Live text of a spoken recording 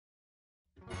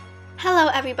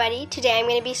Hello everybody, today I'm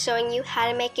going to be showing you how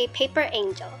to make a paper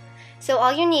angel. So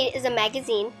all you need is a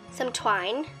magazine, some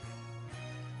twine,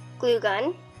 glue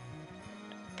gun,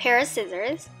 pair of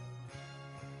scissors,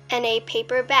 and a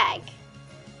paper bag.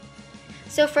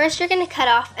 So first you're going to cut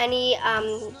off any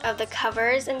of the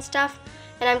covers and stuff,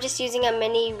 and I'm just using a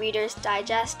mini Reader's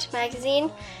Digest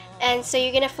magazine. And so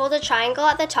you're going to fold a triangle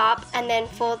at the top and then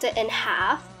fold it in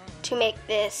half to make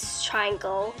this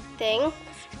triangle thing.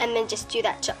 And then just do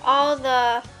that to all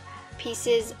the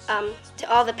pieces, to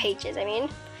all the pages,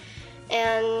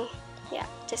 And yeah,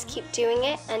 just keep doing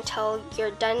it until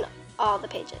you're done all the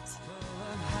pages.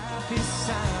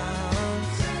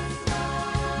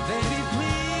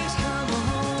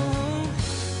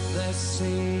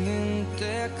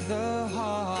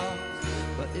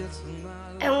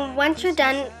 And once you're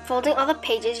done folding all the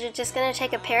pages, you're just going to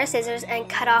take a pair of scissors and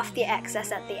cut off the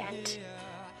excess at the end.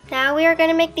 Now we are going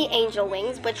to make the angel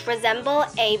wings, which resemble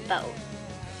a bow.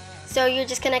 So you're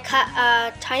just going to cut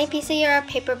a tiny piece of your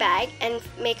paper bag and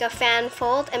make a fan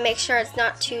fold, and make sure it's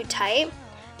not too tight,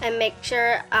 and make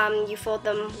sure you fold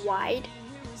them wide.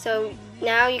 So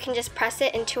now you can just press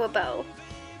it into a bow.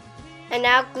 And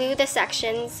now glue the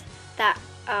sections that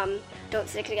don't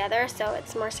stick together so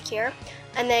it's more secure.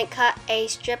 And then cut a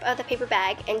strip of the paper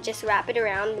bag and just wrap it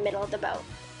around the middle of the bow.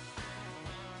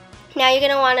 Now you're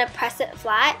going to want to press it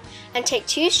flat and take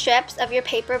 2 strips of your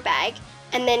paper bag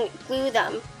and then glue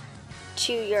them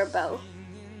to your bow.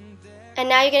 And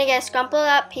now you're going to get a scrumpled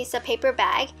up piece of paper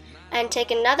bag and take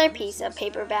another piece of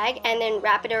paper bag and then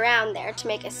wrap it around there to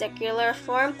make a circular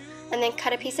form, and then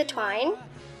cut a piece of twine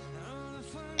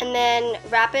and then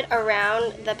wrap it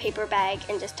around the paper bag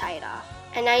and just tie it off.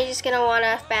 And now you're just going to want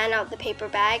to fan out the paper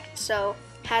bag so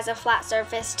it has a flat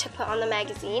surface to put on the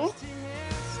magazine.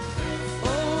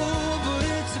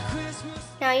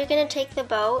 Now you're going to take the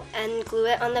bow and glue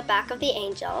it on the back of the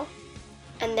angel,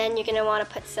 and then you're going to want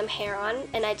to put some hair on,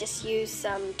 and I just used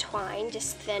some twine,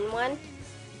 just thin one,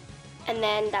 and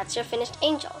then that's your finished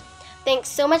angel. Thanks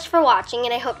so much for watching,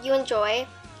 and I hope you enjoy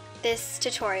this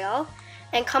tutorial,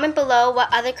 and comment below what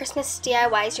other Christmas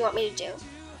DIYs you want me to do.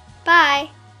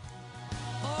 Bye!